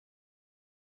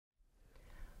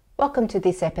Welcome to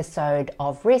this episode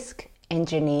of Risk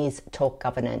Engineers Talk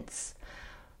Governance.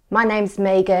 My name's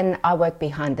Megan. I work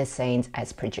behind the scenes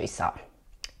as producer.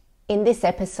 In this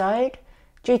episode,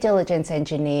 due diligence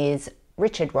engineers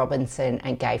Richard Robinson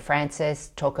and Gai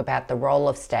Francis talk about the role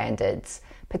of standards,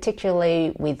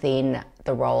 particularly within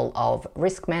the role of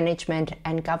risk management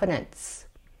and governance.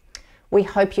 We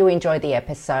hope you enjoy the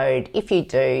episode. If you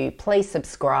do, please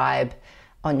subscribe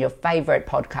on your favourite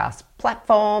podcast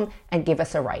platform and give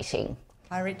us a rating.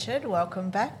 Hi Richard, welcome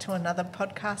back to another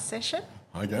podcast session.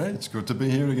 Hi Gai, it's good to be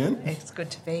here again. It's good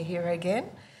to be here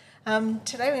again.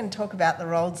 Today we're going to talk about the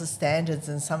roles of standards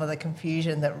and some of the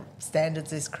confusion that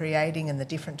standards is creating and the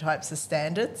different types of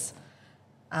standards.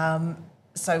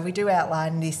 So we do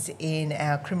outline this in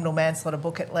our criminal manslaughter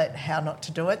booklet, How Not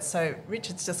to Do It. So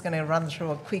Richard's just going to run through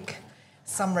a quick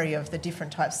summary of the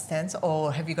different types of standards,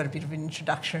 or have you got a bit of an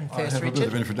introduction first, Richard? I have a bit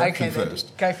of introduction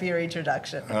first. Go for your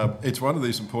introduction. It's one of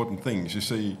these important things. You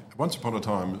see, once upon a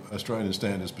time, Australian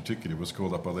standards particularly was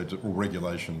called up by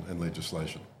regulation and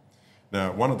legislation.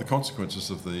 Now, one of the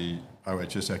consequences of the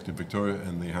OHS Act in Victoria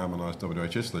and the harmonised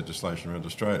WHS legislation around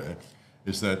Australia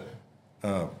is that,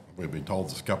 we've been told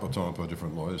this a couple of times by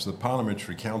different lawyers, the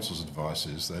Parliamentary Council's advice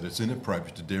is that it's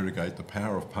inappropriate to derogate the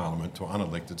power of Parliament to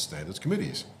unelected standards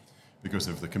committees. Because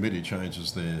if the committee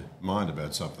changes their mind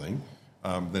about something,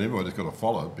 then everybody's got to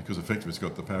follow it because effectively it's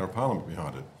got the power of Parliament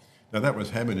behind it. Now that was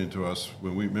hammered into us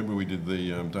when we did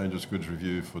the Dangerous Goods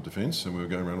Review for Defence, and we were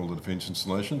going around all the defence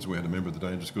installations. We had a member of the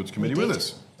Dangerous Goods Committee with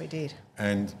us. We did.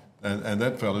 And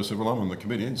that fellow said, well, I'm on the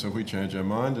committee, and so if we change our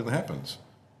mind, it happens.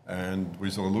 And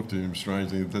we sort of looked at him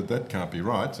strangely that can't be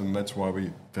right, and that's why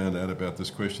we found out about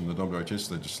this question, the WHS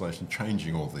legislation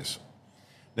changing all this.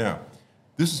 Now,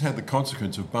 this has had the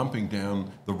consequence of bumping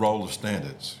down the role of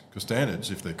standards, because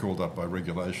standards, if they're called up by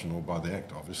regulation or by the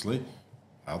Act, obviously,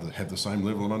 have the same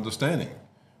level of understanding.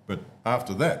 But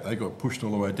after that, they got pushed all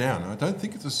the way down. And I don't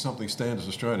think this is something Standards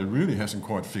Australia really hasn't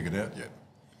quite figured out yet.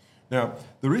 Now,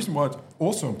 the reason why it's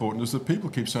also important is that people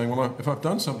keep saying, well, if I've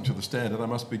done something to the standard, I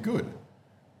must be good.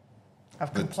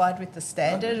 I've complied with the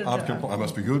standard. I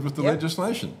must be good with the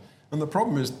legislation. And the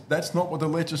problem is that's not what the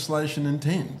legislation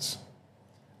intends.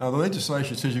 Now, the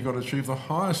legislation says you've got to achieve the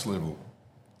highest level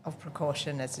of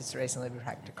precaution as is reasonably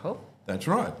practical. That's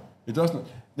right. It doesn't.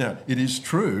 Now, it is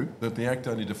true that the Act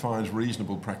only defines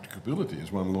reasonable practicability,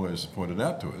 as one lawyer has pointed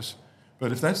out to us.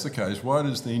 But if that's the case, why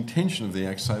does the intention of the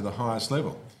Act say the highest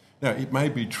level? Now, it may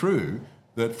be true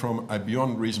that from a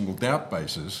beyond reasonable doubt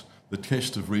basis, the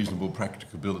test of reasonable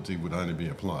practicability would only be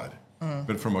applied.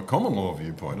 But from a common law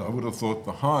viewpoint, I would have thought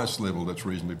the highest level that's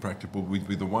reasonably practicable would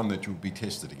be the one that you would be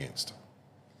tested against.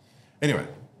 Anyway,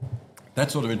 that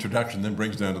sort of introduction then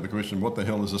brings down to the question, what the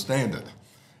hell is a standard?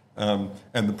 And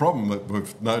the problem that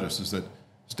we've noticed is that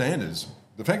standards,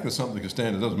 the fact that something is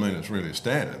standard doesn't mean it's really a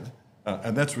standard,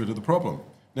 and that's really the problem.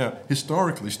 Now,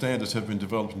 historically, standards have been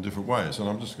developed in different ways, and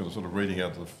I'm just going to sort of reading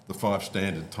out the 5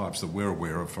 standard types that we're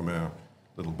aware of from our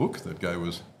little book that Gai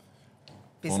was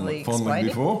fondling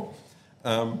before.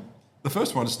 The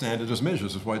first one is standard as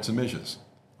measures, as weights and measures.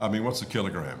 I mean, what's a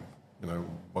kilogram? You know,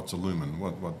 what's a lumen?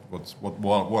 What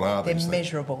are these things? They're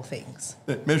measurable things.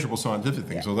 They're measurable scientific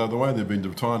things, although the way they've been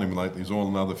defining them lately is all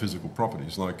in other physical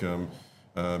properties, like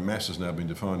mass has now been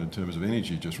defined in terms of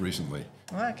energy just recently.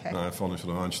 Okay. Following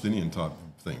sort of Einsteinian type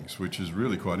things, which is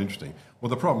really quite interesting.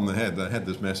 Well, the problem they had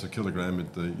this mass of kilogram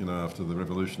after the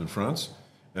revolution in France,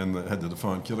 and they had to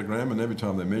define kilogram, and every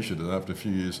time they measured it after a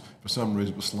few years, for some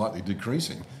reason it was slightly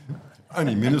decreasing.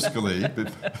 Only minusculely,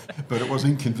 but it was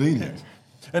inconvenient.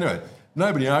 Anyway,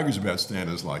 nobody argues about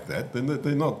standards like that. They're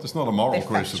not. It's not a moral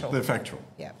question. They're factual.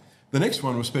 Yeah. The next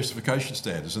one was specification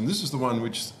standards, and this is the one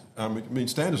which,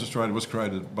 Standards Australia was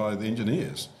created by the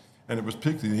engineers, and it was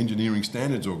particularly the Engineering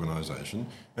Standards Organisation,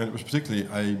 and it was particularly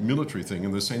a military thing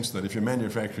in the sense that if you're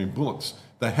manufacturing bullets,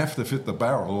 they have to fit the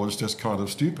barrel, or it's just kind of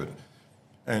stupid.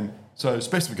 And so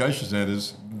specification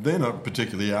standards, they're not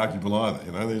particularly arguable either.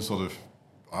 You know, they're sort of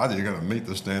either you're going to meet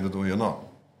the standard or you're not.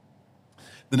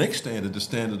 The next standard is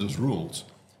standard as rules,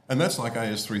 and that's like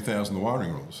AS3000, the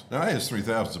wiring rules. Now,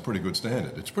 AS3000 is a pretty good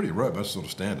standard. It's a pretty robust sort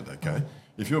of standard, okay?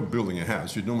 If you're building a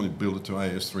house, you'd normally build it to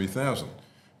AS3000.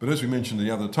 But as we mentioned the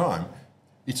other time,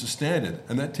 it's a standard,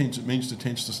 and that tends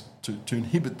to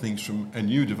inhibit things and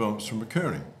new developments from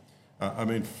occurring.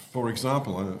 For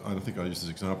example, I think I used this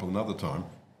example another time.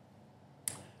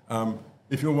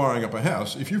 If you're wiring up a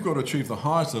house, if you've got to achieve the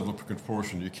highest level of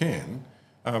precaution you can,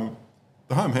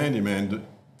 the home handyman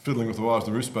fiddling with the wires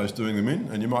in the roof space, doing them in,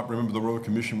 and you might remember the Royal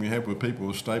Commission we had where people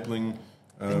were stapling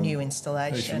the new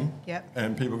installation,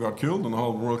 and people got killed, and the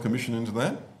whole Royal Commission into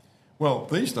that. Well,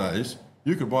 these days,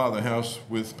 you could wire the house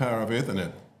with power of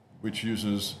Ethernet which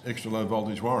uses extra low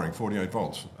voltage wiring, 48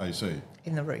 volts AC.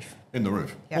 In the roof. In the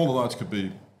roof. Yep. All the lights could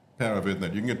be power over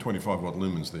Ethernet. You can get 25 watt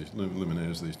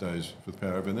luminaires these days with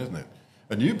power over Ethernet.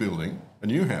 A new building, a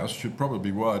new house should probably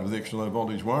be wired with extra low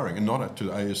voltage wiring and not up to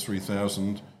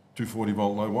AS3000 240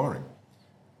 volt low wiring.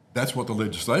 That's what the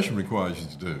legislation requires you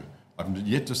to do. I've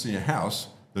yet to see a house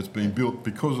that's been built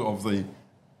because of the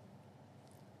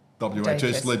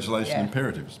WHS legislation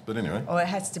imperatives. But anyway. Or it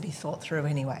has to be thought through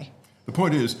anyway. The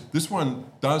point is, this one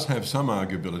does have some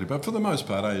arguability, but for the most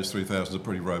part, AS3000 is a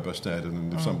pretty robust standard,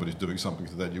 and if somebody's doing something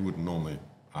to that, you wouldn't normally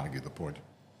argue the point.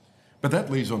 But that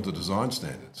leads on to design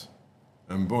standards.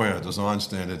 And boy, are design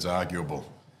standards arguable.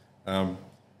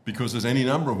 Because there's any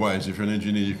number of ways, if you're an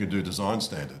engineer, you can do design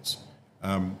standards.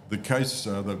 The case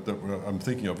that I'm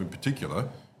thinking of in particular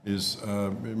is,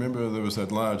 remember there was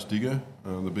that large digger,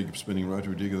 the big spinning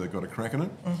rotary digger that got a crack in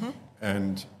it? Mm-hmm.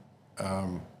 And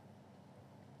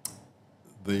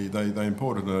they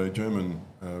imported a German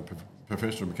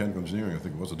professor of mechanical engineering, I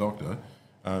think it was, a doctor,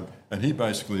 and he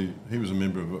was a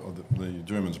member of the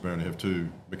Germans apparently have two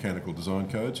mechanical design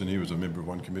codes, and he was a member of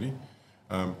one committee.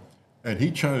 And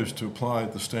he chose to apply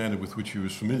the standard with which he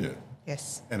was familiar.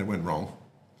 Yes. And it went wrong.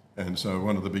 And so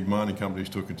one of the big mining companies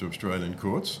took it to Australian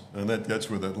courts, and that's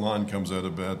where that line comes out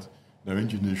about,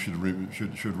 engineers should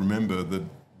remember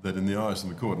that in the eyes of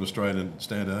the court, an Australian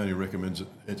standard only recommends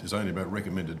it is only about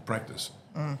recommended practice.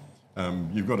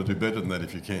 You've got to do better than that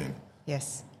if you can.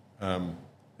 Yes. And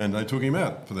they took him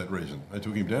out for that reason. They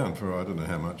took him down for I don't know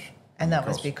how much. And that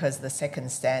was because the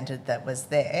second standard that was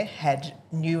there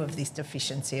knew of this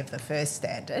deficiency of the first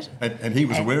standard. And he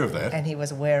was aware of that. And he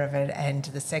was aware of it, and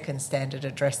the second standard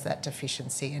addressed that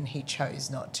deficiency, and he chose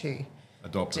not to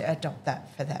adopt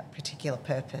that for that particular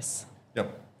purpose.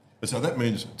 Yep. And so that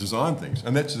means design things.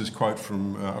 And that's this quote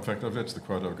from, in fact, that's the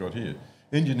quote I've got here.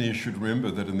 Engineers should remember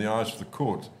that in the eyes of the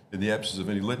court, in the absence of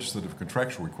any legislative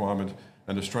contractual requirement,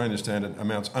 an Australian standard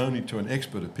amounts only to an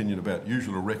expert opinion about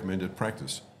usual or recommended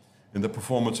practice. In the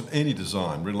performance of any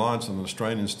design, reliance on an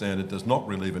Australian standard does not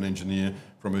relieve an engineer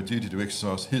from a duty to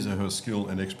exercise his or her skill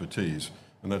and expertise.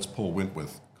 And that's Paul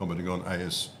Wentworth commenting on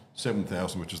AS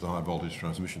 7000, which is the high voltage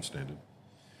transmission standard.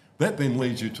 That then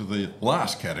leads you to the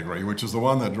last category, which is the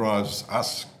one that drives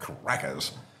us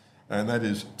crackers, and that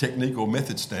is technique or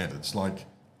method standards like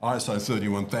ISO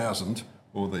 31000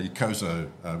 or the COSO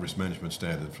risk management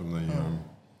standard from the...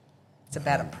 It's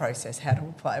about a process, how to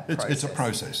apply a process. It's a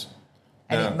process.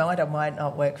 And it might or might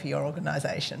not work for your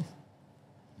organisation.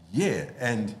 Yeah,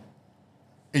 and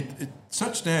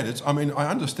such standards, I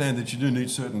understand that you do need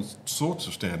certain sorts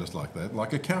of standards like that,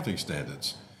 like accounting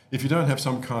standards. If you don't have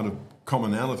some kind of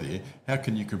commonality, how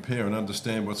can you compare and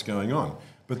understand what's going on?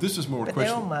 But this is more a question... But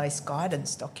they're almost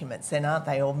guidance documents then, aren't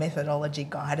they? Or methodology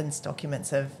guidance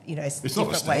documents of, it's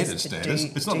not a standard standard.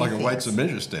 It's not like a weights and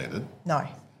measures standard. No.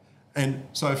 And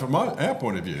so from our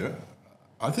point of view,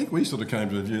 I think we sort of came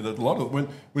to the view that a lot of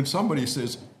when somebody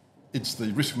says it's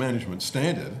the risk management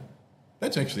standard,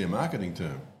 that's actually a marketing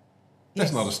term.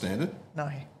 That's not a standard.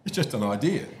 No. It's just an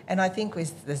idea. And I think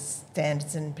with the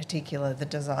standards in particular, the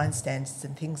design standards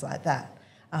and things like that,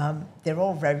 they're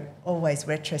always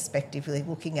retrospectively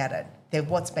looking at it. They're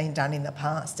what's been done in the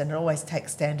past, and it always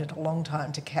takes standard a long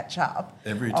time to catch up.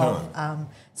 Every time.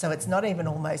 So it's not even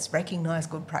almost recognised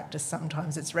good practice.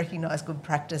 Sometimes it's recognised good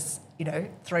practice,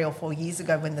 3 or 4 years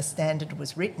ago when the standard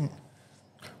was written.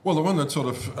 Well, the one that sort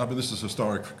of, this is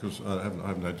historic because I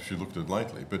haven't actually looked at it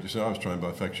lately, but you see, I was trained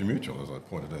by Factory Mutual, as I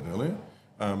pointed out earlier.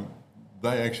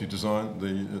 They actually designed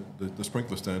the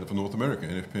sprinkler standard for North America,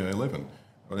 NFPA 11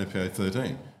 or NFPA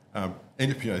 13.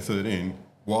 NFPA 13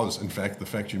 was, in fact, the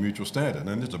Factory Mutual standard,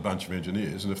 and there's a bunch of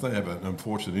engineers, and if they have an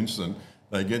unfortunate incident,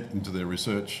 they get into their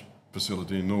research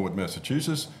facility in Norwood,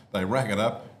 Massachusetts, they rack it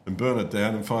up and burn it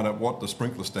down and find out what the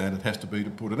sprinkler standard has to be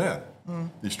to put it out.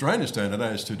 The Australian standard,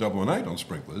 AS2118 on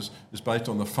sprinklers, is based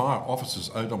on the Fire Officers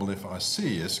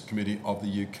OFFICS Committee of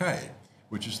the UK,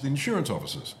 which is the insurance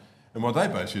officers. And what they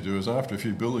basically do is after a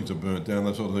few buildings are burnt down,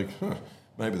 they sort of think,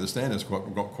 maybe the standard's got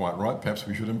quite right, perhaps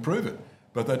we should improve it.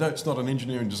 But they don't. It's not an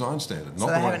engineering design standard. So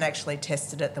they haven't actually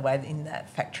tested it the way in that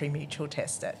Factory Mutual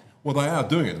test it? Well, they are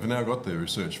doing it. They've now got their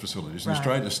research facilities, and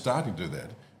Australia's starting to do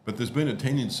that. But there's been a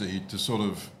tendency to sort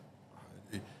of,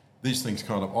 these things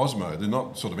kind of osmo. They're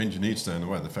not sort of engineered stay in the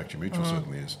way the Factory Mutual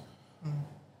certainly is.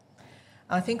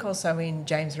 I think also in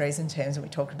James Reason terms, and we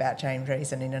talked about James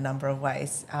Reason in a number of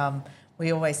ways,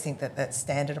 we always think that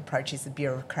standard approach is the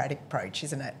bureaucratic approach,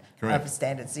 isn't it? Correct. Of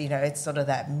standards, it's sort of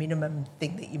that minimum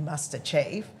thing that you must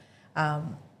achieve.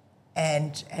 And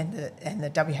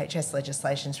the WHS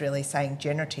legislation is really saying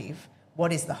generative,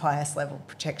 what is the highest level of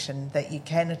protection that you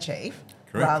can achieve?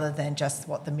 Correct. rather than just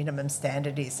what the minimum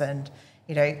standard is. And,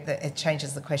 it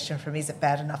changes the question from is it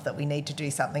bad enough that we need to do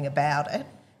something about it,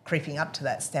 creeping up to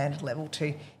that standard level,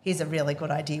 to here's a really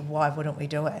good idea, why wouldn't we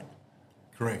do it?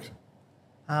 Correct.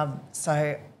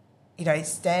 So,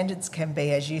 standards can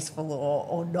be as useful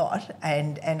or not.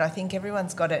 And I think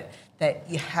everyone's got it that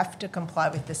you have to comply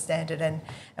with the standard.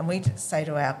 And we say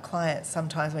to our clients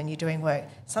sometimes when you're doing work,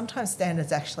 sometimes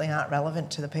standards actually aren't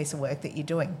relevant to the piece of work that you're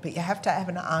doing, but you have to have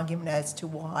an argument as to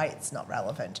why it's not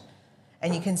relevant.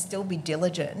 And you can still be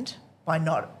diligent by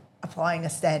not applying a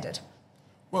standard.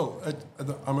 Well,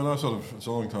 it's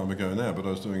a long time ago now, but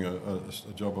I was doing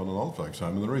a job on an old folks'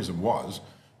 home, and the reason was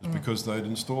because they'd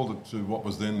installed it to what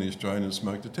was then the Australian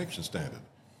smoke detection standard.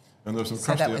 And there was some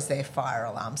So that was their fire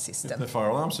alarm system. Their fire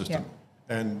alarm system. Yep.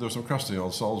 And there were some crusty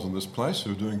old souls in this place who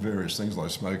were doing various things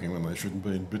like smoking when they shouldn't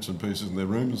be in bits and pieces in their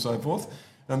rooms and so forth,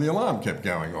 and the alarm kept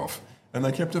going off. And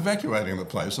they kept evacuating the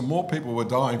place, and more people were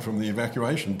dying from the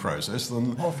evacuation process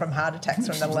than... Or from heart attacks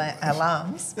from the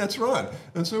alarms. That's right.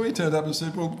 And so he turned up and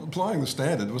said, well, applying the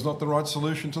standard was not the right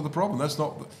solution to the problem. That's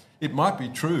not... It might be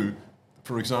true,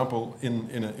 for example,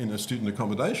 in a student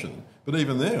accommodation, but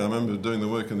even there, I remember doing the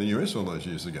work in the US all those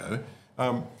years ago,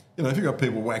 if you've got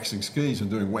people waxing skis and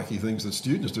doing wacky things that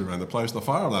students do around the place, the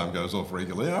fire alarm goes off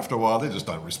regularly. After a while, they just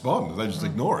don't respond. They just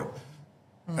ignore it.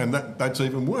 And that's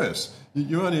even worse.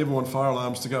 You only ever want fire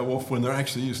alarms to go off when there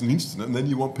actually is an incident, and then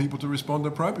you want people to respond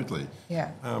appropriately.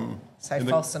 Yeah.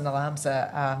 False alarms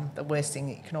are the worst thing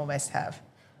that you can almost have.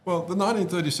 Well, the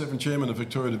 1937 chairman of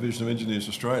Victoria Division of Engineers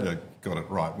Australia got it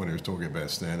right when he was talking about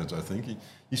standards, I think.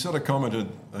 He sort of commented,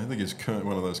 I think it's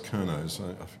one of those Kernos.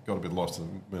 I got a bit lost.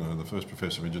 The first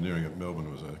professor of engineering at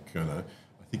Melbourne was a Kerno.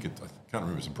 I can't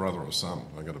remember if it was a brother or a son.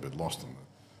 I got a bit lost in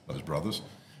those brothers.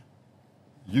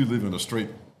 You live in a street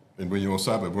in your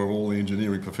suburb where all the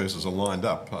engineering professors are lined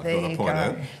up, I've got to point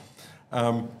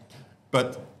out.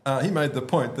 But he made the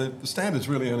point that the standards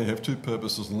really only have two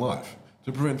purposes in life: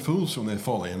 to prevent fools from their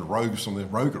folly and rogues from their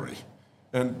roguery.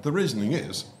 And the reasoning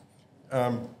is,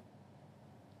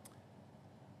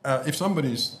 if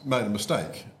somebody's made a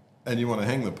mistake and you want to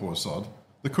hang the poor sod,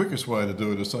 the quickest way to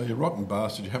do it is say, you rotten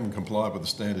bastard, you haven't complied with the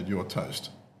standard, you're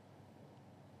toast.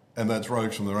 And that's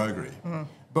rogues from the roguery.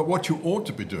 But what you ought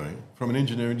to be doing from an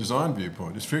engineering design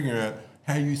viewpoint is figuring out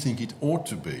how you think it ought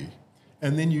to be,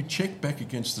 and then you check back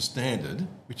against the standard,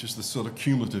 which is the sort of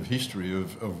cumulative history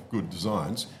of good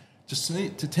designs,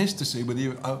 to test to see whether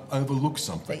you overlook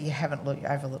something. That you haven't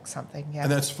overlooked something, yeah.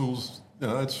 And that's fools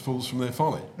from their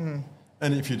folly.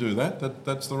 And if you do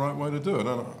that's the right way to do it.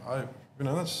 And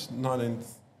that's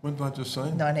when did I just say?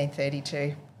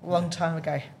 1932. A long time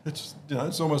ago. It's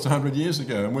almost 100 years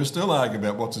ago, and we're still arguing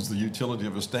about what is the utility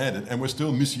of a standard, and we're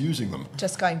still misusing them.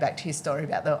 Just going back to your story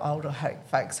about the older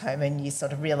folks' home, and you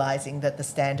sort of realising that the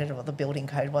standard or the building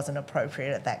code wasn't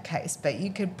appropriate at that case, but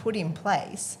you could put in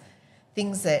place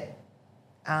things that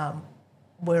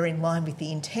were in line with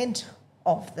the intent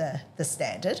of the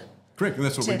standard. Correct, and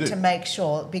that's what we did. To make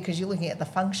sure, because you're looking at the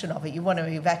function of it, you want to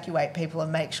evacuate people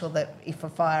and make sure that if a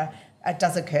fire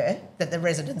does occur, that the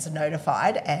residents are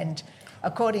notified and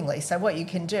accordingly. So what you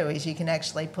can do is you can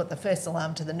actually put the first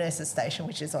alarm to the nurses' station,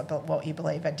 which is what you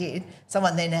believe I did.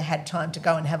 Someone then had time to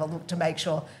go and have a look to make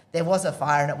sure there was a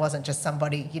fire and it wasn't just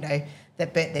somebody,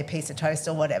 that burnt their piece of toast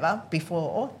or whatever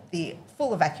before the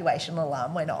full evacuation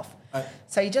alarm went off.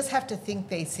 So you just have to think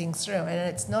these things through, and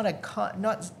it's not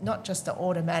not just an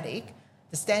automatic.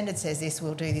 The standard says this,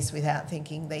 we'll do this without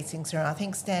thinking these things through. I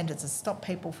think standards have stopped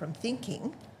people from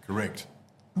thinking. Correct.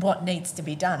 What needs to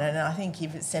be done, and I think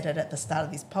you've said it at the start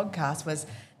of this podcast, was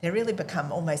they really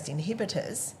become almost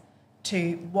inhibitors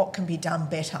to what can be done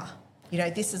better.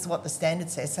 This is what the standard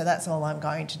says, so that's all I'm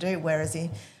going to do. Whereas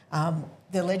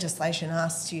the legislation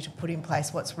asks you to put in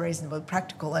place what's reasonable,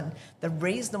 practical, and the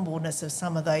reasonableness of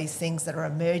some of those things that are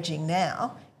emerging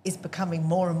now is becoming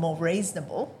more and more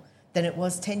reasonable than it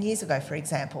was 10 years ago, for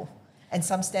example. And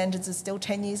some standards are still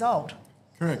 10 years old.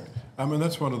 Correct.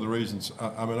 That's one of the reasons.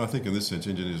 I think in this sense,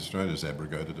 Engineers Australia has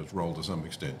abrogated its role to some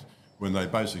extent when they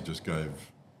basically just gave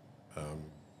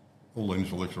all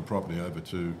intellectual property over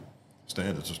to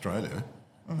Standards Australia,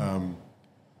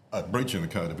 breaching the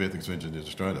Code of Ethics of Engineers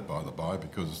Australia, by the by,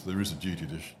 because there is a duty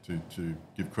to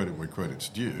give credit where credit's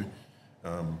due.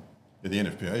 In the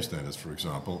NFPA standards, for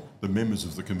example, the members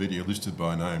of the committee are listed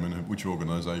by name and which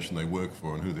organisation they work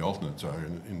for and who the alternates are.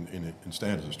 In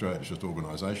Standards Australia, it's just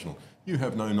organisational. You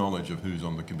have no knowledge of who's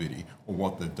on the committee or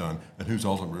what they've done and who's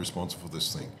ultimately responsible for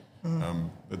this thing.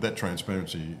 That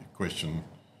transparency question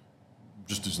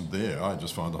just isn't there. I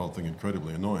just find the whole thing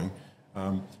incredibly annoying.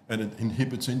 And it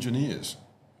inhibits engineers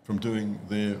from doing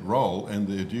their role and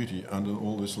their duty under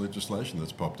all this legislation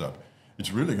that's popped up. It's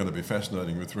really going to be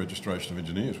fascinating with registration of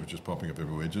engineers, which is popping up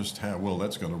everywhere, just how well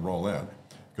that's going to roll out,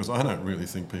 because I don't really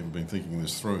think people have been thinking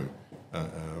this through.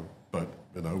 But,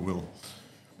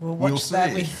 We'll watch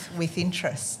that see. with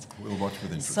interest. We'll watch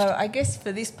with interest. So I guess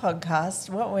for this podcast,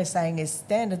 what we're saying is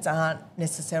standards aren't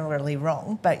necessarily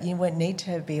wrong, but you would need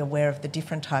to be aware of the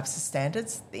different types of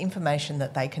standards, the information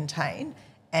that they contain,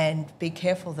 and be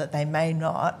careful that they may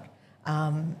not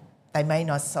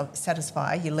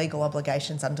satisfy your legal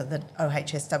obligations under the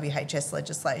OHS WHS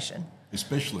legislation.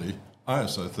 Especially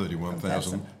ISO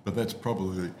 31000, but that's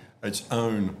probably its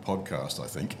own podcast, I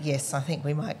think. Yes, I think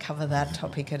we might cover that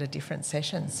topic at a different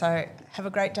session. So have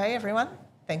a great day, everyone.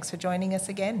 Thanks for joining us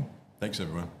again. Thanks,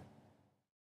 everyone.